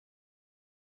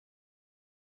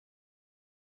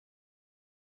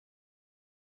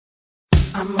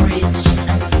I'm rich,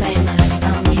 I'm famous,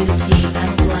 I'm beauty,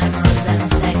 I'm glamorous, I'm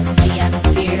sexy, I'm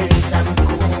fierce, I'm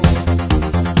cool.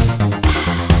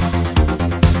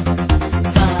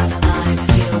 But I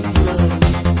feel blue.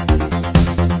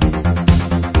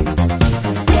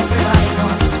 'Cause everybody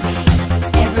wants me,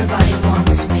 everybody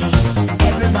wants me,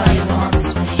 everybody wants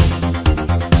me,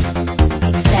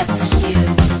 except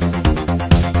you.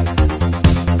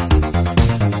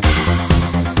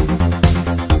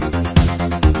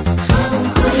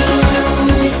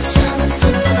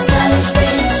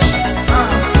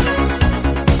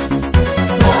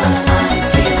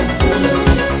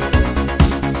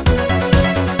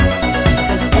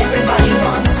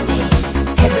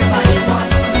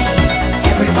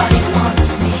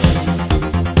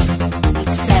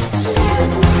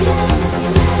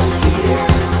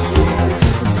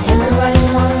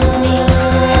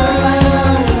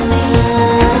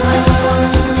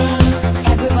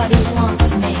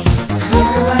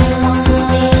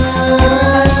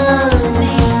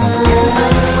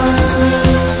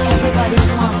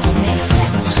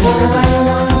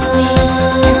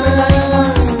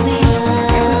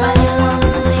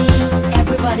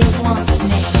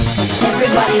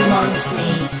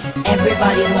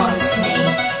 Everybody wants me,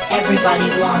 everybody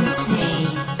wants me,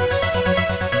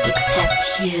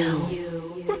 except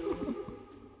you.